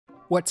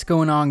What's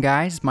going on,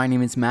 guys? My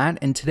name is Matt,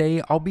 and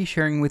today I'll be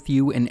sharing with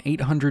you an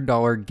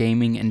 $800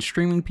 gaming and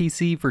streaming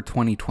PC for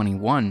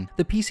 2021.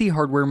 The PC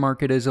hardware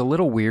market is a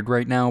little weird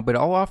right now, but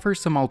I'll offer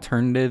some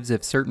alternatives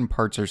if certain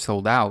parts are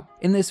sold out.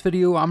 In this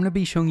video, I'm going to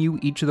be showing you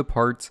each of the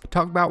parts,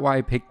 talk about why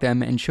I picked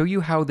them, and show you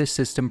how this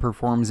system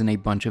performs in a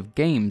bunch of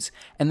games.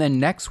 And then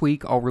next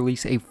week, I'll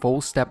release a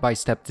full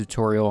step-by-step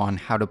tutorial on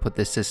how to put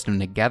this system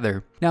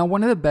together. Now,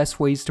 one of the best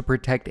ways to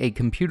protect a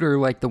computer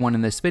like the one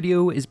in this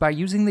video is by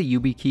using the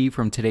YubiKey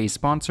from today's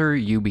sponsor,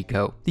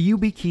 YubiKey. The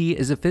YubiKey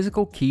is a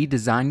physical key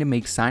designed to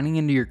make signing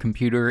into your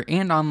computer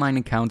and online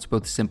accounts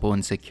both simple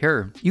and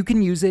secure. You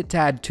can use it to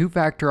add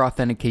two-factor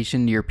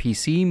authentication to your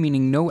PC,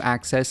 meaning no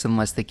access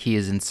unless the key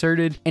is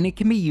inserted, and it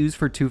can be used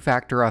for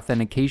two-factor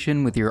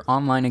authentication with your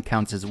online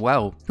accounts as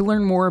well. To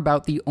learn more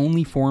about the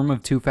only form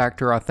of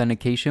two-factor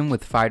authentication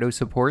with FIDO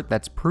support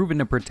that's proven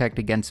to protect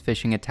against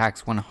phishing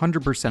attacks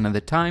 100% of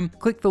the time,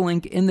 click the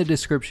link in the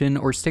description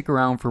or stick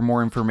around for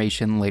more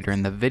information later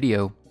in the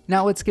video.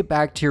 Now let's get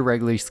back to your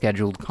regularly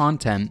scheduled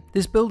content.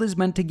 This build is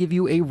meant to give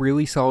you a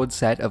really solid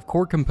set of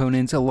core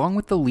components along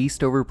with the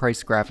least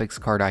overpriced graphics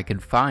card I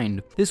could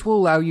find. This will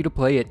allow you to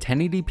play at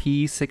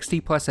 1080p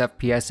 60+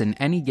 FPS in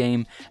any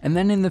game, and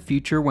then in the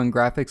future when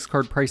graphics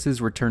card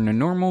prices return to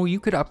normal, you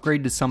could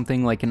upgrade to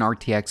something like an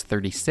RTX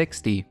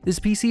 3060. This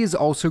PC is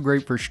also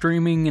great for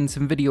streaming and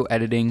some video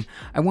editing.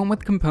 I went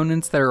with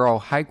components that are all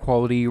high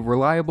quality,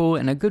 reliable,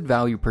 and a good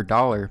value per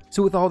dollar.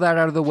 So with all that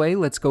out of the way,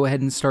 let's go ahead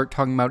and start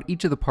talking about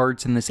each of the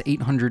parts in this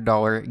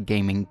 $800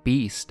 gaming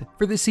beast.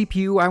 For the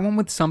CPU, I went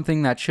with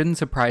something that shouldn't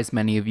surprise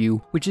many of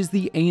you, which is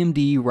the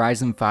AMD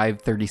Ryzen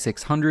 5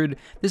 3600.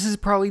 This is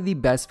probably the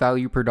best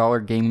value per dollar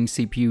gaming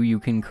CPU you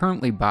can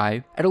currently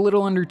buy. At a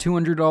little under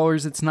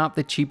 $200, it's not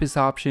the cheapest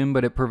option,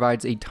 but it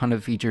provides a ton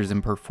of features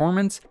and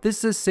performance.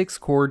 This is a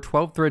 6-core,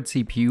 12-thread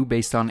CPU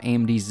based on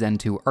AMD's Zen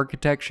 2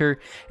 architecture.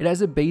 It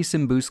has a base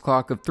and boost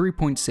clock of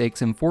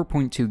 3.6 and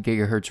 4.2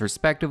 GHz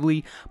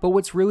respectively, but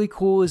what's really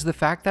cool is the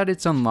fact that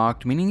it's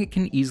unlocked, meaning it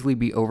can easily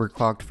be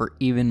overclocked for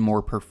even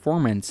more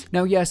performance.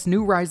 Now yes,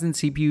 new Ryzen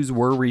CPUs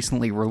were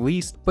recently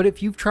released, but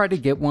if you've tried to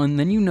get one,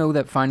 then you know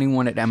that finding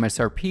one at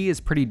MSRP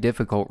is pretty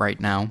difficult right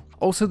now.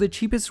 Also, the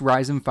cheapest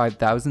Ryzen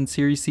 5000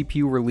 series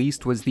CPU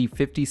released was the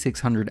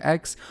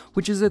 5600X,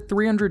 which is a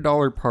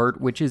 $300 part,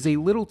 which is a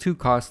little too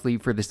costly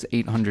for this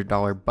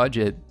 $800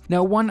 budget.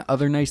 Now, one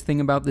other nice thing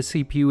about the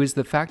CPU is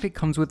the fact it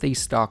comes with a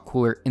stock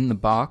cooler in the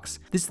box.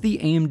 This is the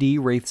AMD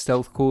Wraith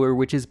Stealth cooler,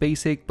 which is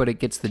basic, but it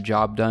gets the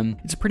job done.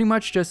 It's pretty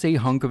much just a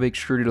hunk of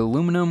extruded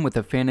aluminum with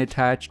a fan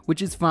attached,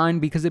 which is fine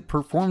because it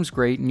performs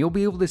great and you'll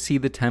be able to see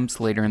the temps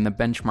later in the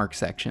benchmark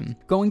section.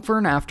 Going for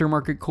an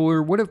aftermarket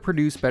cooler would have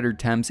produced better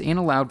temps and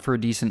allowed for a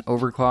decent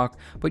overclock,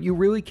 but you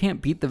really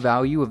can't beat the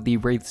value of the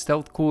Wraith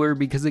Stealth cooler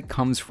because it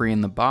comes free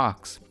in the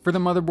box. For the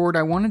motherboard,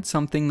 I wanted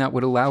something that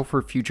would allow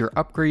for future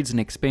upgrades and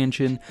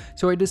expansion,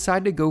 so I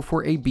decided to go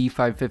for a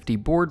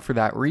B550 board for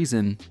that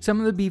reason. Some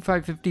of the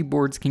B550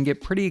 boards can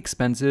get pretty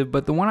expensive,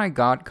 but the one I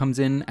got comes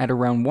in at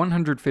around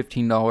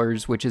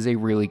 $115, which is a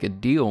really good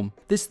deal.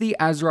 This is the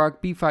Asrock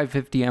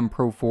B550M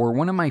Pro 4,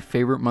 one of my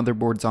favorite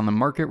motherboards on the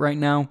market right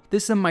now.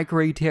 This is a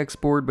micro ATX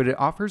board, but it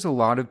offers a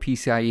lot of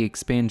PCIe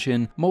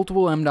expansion,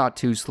 multiple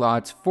M.2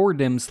 slots, 4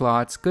 DIMM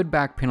slots, good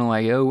back panel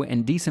I/O,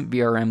 and decent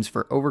VRMs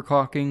for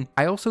overclocking.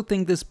 I also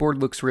think this board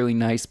looks really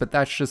nice, but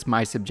that's just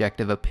my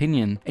subjective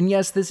opinion. And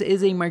yes, this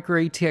is a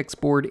micro ATX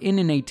board in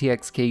an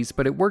ATX case,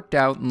 but it worked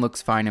out and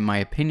looks fine in my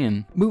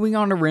opinion. Moving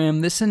on to RAM,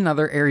 this is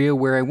another area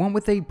where I went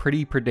with a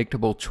pretty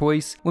predictable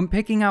choice. When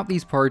picking out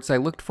these parts, I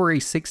looked for a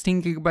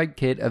 16GB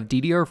kit of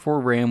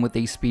DDR4 RAM with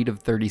a speed of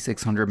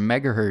 3600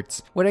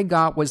 MHz. What I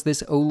got was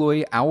this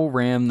Oloy Owl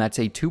RAM that's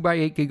a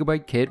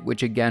 2x8GB kit,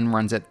 which again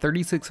runs at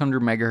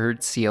 3600 MHz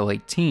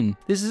CL18.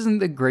 This isn't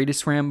the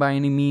greatest RAM by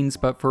any means,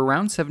 but for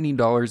around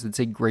 $70, it's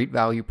a great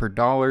value per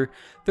dollar.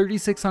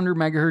 3600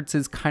 MHz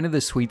is kind of the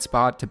sweet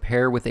spot to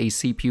pair with a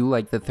CPU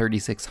like the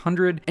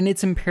 3600, and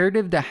it's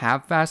imperative to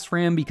have fast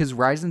RAM because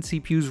Ryzen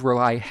CPUs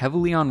rely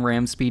heavily on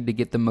RAM speed to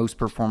get the most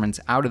performance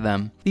out of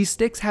them. These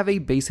sticks have a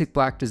basic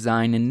black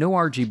design and no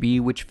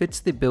RGB, which fits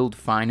the build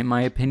fine in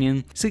my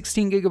opinion.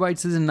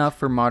 16GB is enough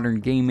for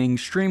modern gaming,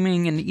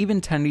 streaming, and even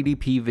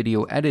 1080p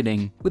video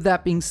editing. With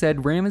that being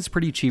said, RAM is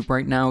pretty cheap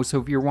right now, so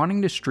if you're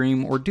wanting to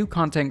stream or do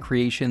content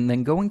creation,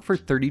 then going for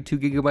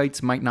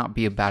 32GB might not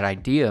be a bad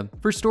idea.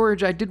 For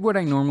storage, I did what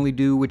I normally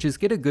do, which is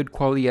get a good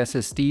quality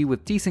SSD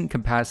with decent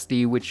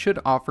capacity, which should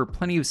offer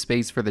plenty of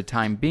space for the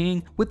time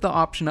being, with the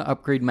option to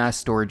upgrade mass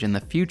storage in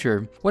the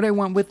future. What I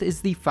went with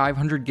is the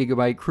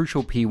 500GB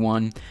Crucial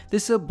P1.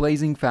 This is a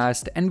blazing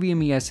fast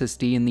NVMe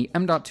SSD in the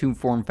M.2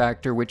 form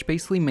factor, which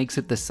basically makes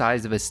it the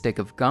size of a stick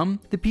of gum.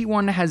 The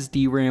P1 has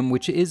DRAM,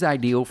 which is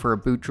ideal for a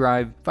boot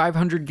drive.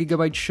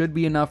 500GB should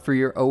be enough for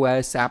your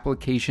OS,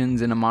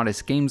 applications, and a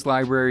modest games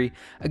library.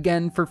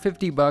 Again, for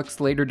 $50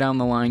 later down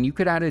the line, you you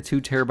could add a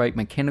 2TB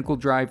mechanical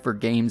drive for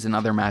games and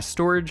other mass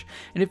storage,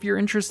 and if you're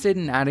interested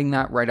in adding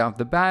that right off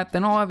the bat,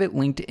 then I'll have it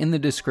linked in the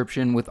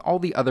description with all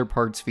the other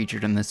parts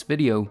featured in this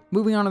video.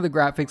 Moving on to the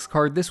graphics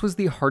card, this was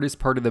the hardest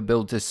part of the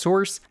build to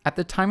source. At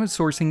the time of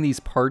sourcing these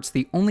parts,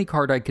 the only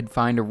card I could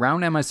find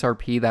around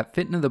MSRP that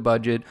fit into the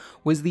budget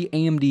was the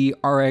AMD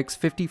RX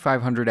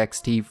 5500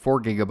 XT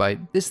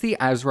 4GB. This is the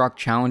Asrock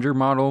Challenger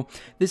model.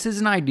 This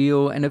isn't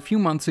ideal, and a few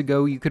months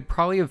ago you could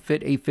probably have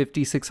fit a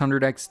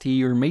 5600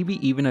 XT or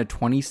maybe even a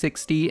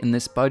 2060 in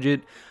this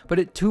budget, but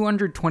at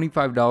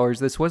 $225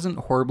 this wasn't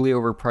horribly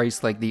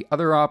overpriced like the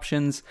other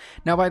options.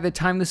 Now by the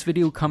time this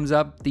video comes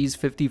up, these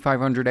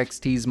 5500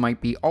 XTs might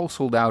be all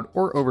sold out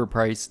or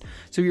overpriced,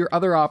 so your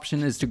other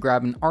option is to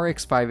grab an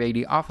RX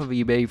 580 off of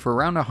eBay for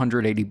around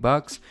 180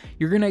 bucks.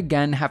 You're gonna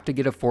again have to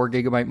get a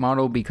 4GB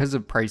model because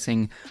of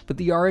pricing, but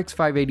the RX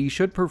 580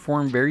 should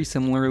perform very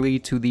similarly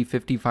to the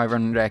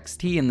 5500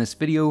 XT in this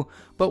video,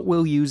 but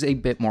will use a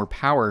bit more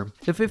power.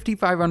 The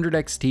 5500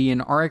 XT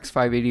and RX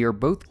 580 are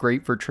both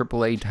great for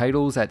AAA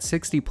titles at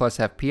 60+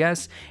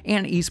 FPS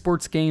and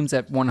esports games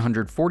at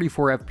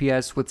 144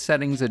 FPS with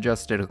settings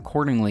adjusted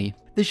accordingly.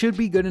 This should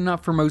be good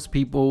enough for most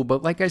people,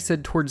 but like I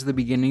said towards the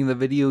beginning of the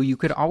video, you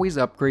could always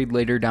upgrade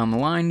later down the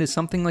line to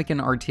something like an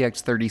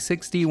RTX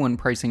 3060 when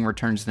pricing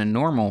returns to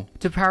normal.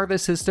 To power the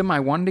system, I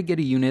wanted to get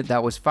a unit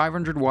that was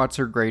 500 watts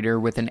or greater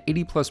with an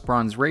 80+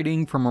 bronze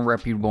rating from a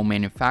reputable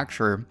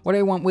manufacturer. What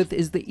I went with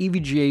is the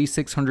EVGA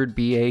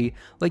 600BA.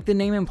 Like the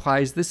name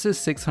implies, this is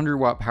a 600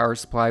 watt power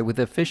supply with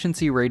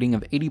efficiency rating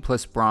of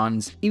 80+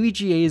 bronze.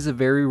 EVGA is a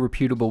very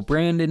reputable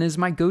brand and is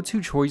my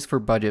go-to choice for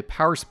budget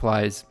power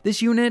supplies.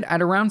 This unit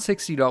at around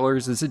 $60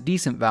 is a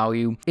decent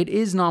value. It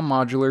is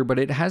non-modular, but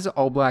it has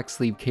all black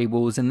sleeve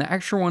cables and the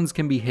extra ones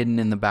can be hidden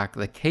in the back of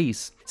the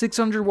case.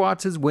 600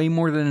 watts is way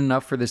more than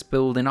enough for this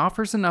build and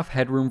offers enough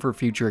headroom for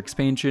future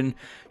expansion.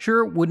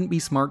 Sure, it wouldn't be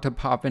smart to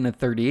pop in a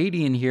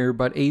 3080 in here,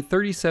 but a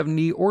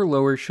 3070 or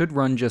lower should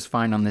run just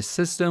fine on this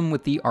system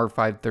with the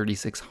R5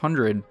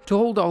 3600. To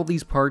hold all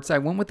these parts, I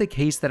went with a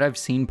case that I've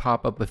seen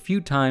pop up a few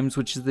times,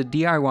 which is the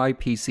DIY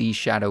PC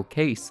Shadow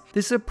case.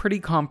 This is a pretty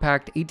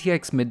compact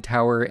ATX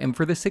mid-tower, and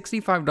for the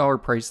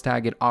 $65 price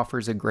tag, it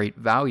offers a great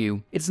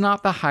value. It's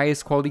not the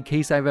highest quality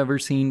case I've ever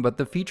seen, but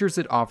the features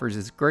it offers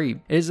is great.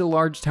 It is a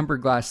large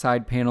tempered glass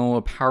side panel,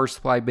 a power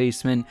supply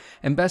basement,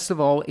 and best of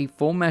all, a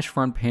full mesh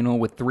front panel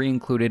with 3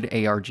 included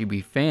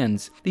ARGB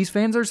fans. These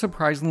fans are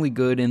surprisingly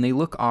good and they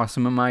look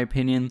awesome in my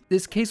opinion.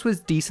 This case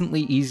was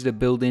decently easy to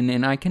build in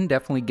and I can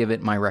definitely give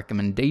it my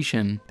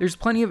recommendation. There's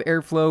plenty of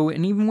airflow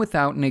and even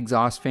without an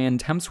exhaust fan,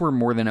 temps were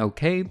more than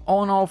okay.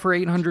 All in all, for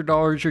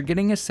 $800, you're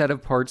getting a set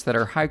of parts that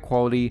are high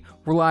quality,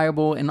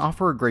 reliable, and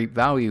offer a great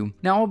value.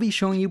 Now I'll be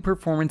showing you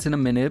performance in a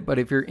minute, but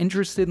if you're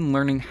interested in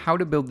learning how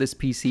to build this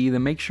PC,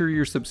 then make sure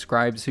you're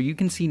subscribed so you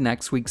can see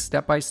next week's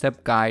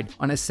step-by-step guide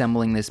on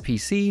assembling this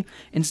PC,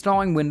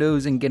 installing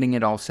Windows, and getting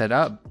it all set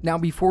up. Now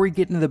before we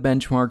get into the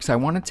benchmarks, I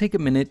want to take a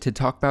minute to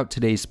talk about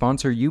today's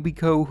sponsor,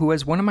 YubiKey, who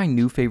has one of my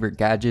new favorite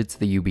gadgets,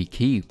 the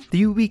YubiKey.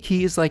 The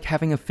YubiKey is like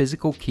having a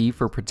physical key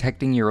for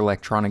protecting your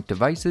electronic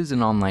devices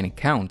and online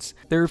accounts.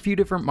 There are a few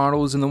different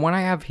models, and the one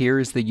I have here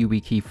is the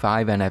YubiKey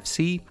 5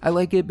 NFC. I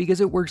like it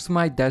because it works with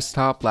my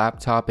desktop,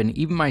 laptop, and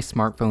even my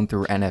smartphone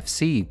through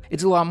NFC.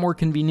 It's a lot more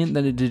convenient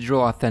than a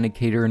digital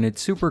authenticator, and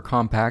it's super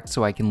compact,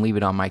 so I can leave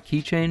it on my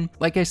keychain.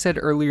 Like I said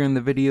earlier in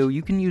the video,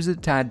 you can use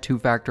it to add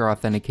two-factor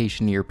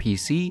authentication to your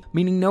PC,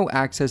 meaning no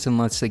access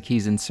unless the key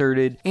is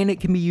inserted, and it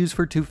can be used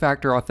for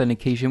two-factor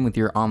authentication with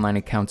your online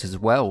accounts as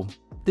well.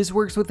 This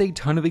works with a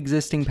ton of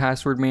existing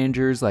password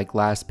managers like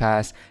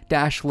LastPass,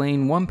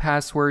 Dashlane,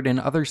 1Password, and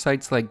other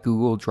sites like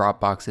Google,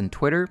 Dropbox, and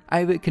Twitter.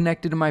 I have it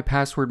connected to my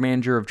password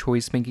manager of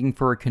choice, making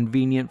for a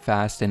convenient,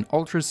 fast, and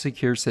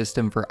ultra-secure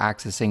system for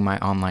accessing my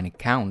online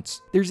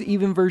accounts. There's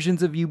even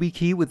versions of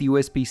YubiKey with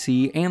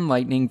USB-C and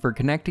Lightning for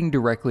connecting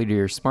directly to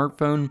your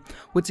smartphone.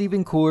 What's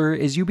even cooler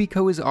is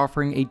YubiKey is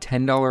offering a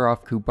 $10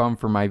 off coupon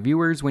for my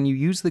viewers when you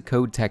use the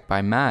code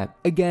TechByMatt.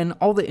 Again,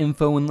 all the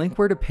info and link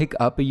where to pick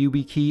up a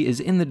YubiKey is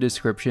in the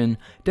description.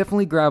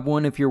 Definitely grab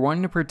one if you're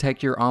wanting to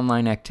protect your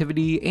online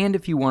activity and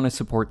if you want to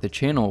support the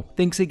channel.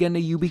 Thanks again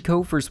to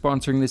YubiKey for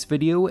sponsoring this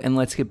video, and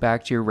let's get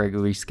back to your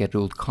regularly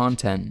scheduled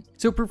content.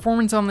 So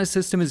performance on this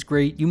system is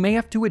great. You may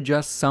have to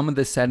adjust some of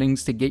the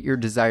settings to get your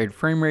desired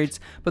frame rates,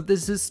 but the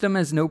system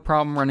has no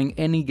problem running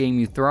any game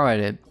you throw at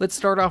it. Let's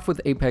start off with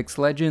Apex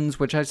Legends,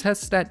 which I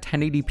tested at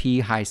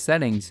 1080p high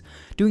settings.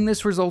 Doing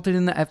this resulted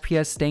in the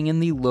FPS staying in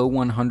the low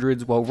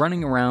 100s while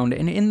running around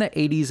and in the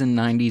 80s and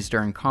 90s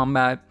during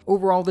combat.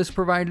 Overall, this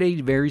provided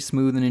a very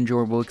smooth and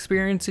enjoyable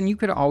experience, and you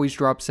could always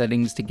drop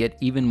settings to get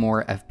even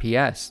more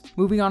FPS.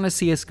 Moving on to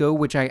CSGO,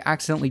 which I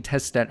accidentally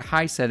tested at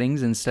high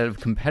settings instead of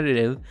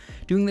competitive.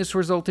 Doing this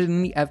resulted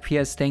in the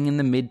FPS staying in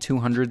the mid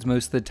 200s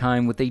most of the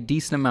time with a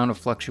decent amount of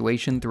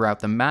fluctuation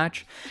throughout the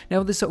match.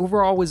 Now this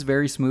overall was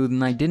very smooth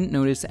and I didn't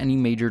notice any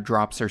major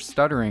drops or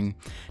stuttering.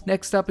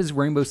 Next up is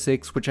Rainbow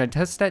Six, which I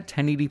tested at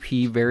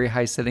 1080p very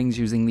high settings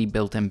using the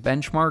built-in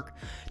benchmark.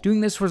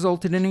 Doing this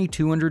resulted in a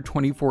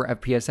 224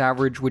 FPS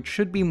average, which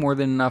should be more more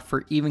than enough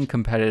for even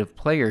competitive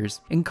players.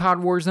 In COD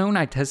Warzone,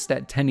 I tested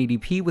at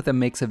 1080p with a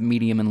mix of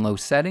medium and low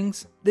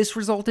settings. This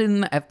resulted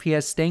in the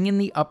FPS staying in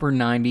the upper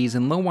 90s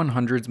and low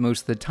 100s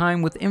most of the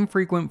time, with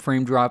infrequent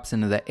frame drops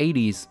into the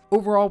 80s.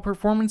 Overall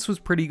performance was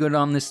pretty good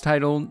on this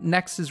title.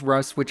 Next is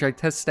Rust, which I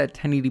tested at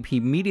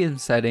 1080p medium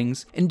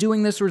settings, and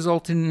doing this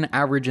resulted in an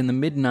average in the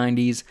mid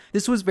 90s.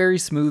 This was very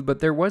smooth, but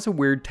there was a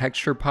weird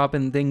texture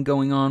popping thing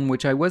going on,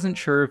 which I wasn't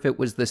sure if it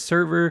was the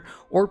server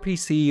or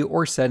PC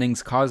or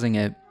settings causing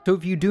it. So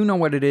if you do know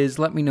what it is,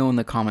 let me know in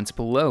the comments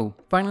below.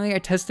 Finally, I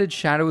tested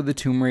Shadow of the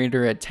Tomb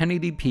Raider at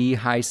 1080p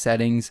high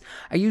settings.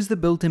 I used the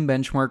built-in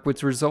benchmark,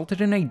 which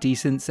resulted in a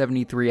decent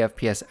 73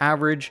 FPS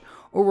average.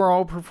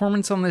 Overall,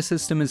 performance on this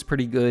system is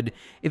pretty good.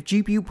 If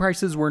GPU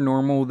prices were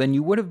normal, then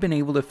you would have been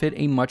able to fit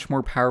a much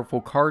more powerful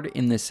card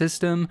in this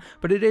system,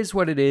 but it is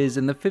what it is,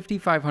 and the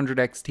 5500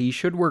 XT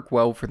should work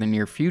well for the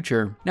near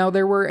future. Now,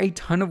 there were a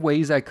ton of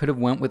ways I could have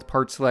went with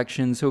part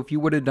selection, so if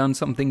you would have done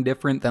something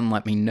different, then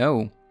let me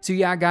know. So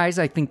yeah guys,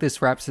 I think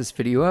this wraps this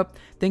video up.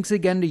 Thanks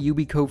again to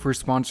YubiKey for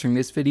sponsoring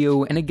this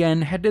video, and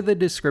again, head to the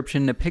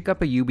description to pick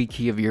up a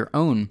YubiKey of your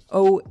own.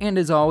 Oh, and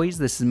as always,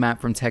 this is Matt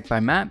from Tech by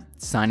Matt,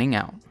 signing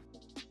out.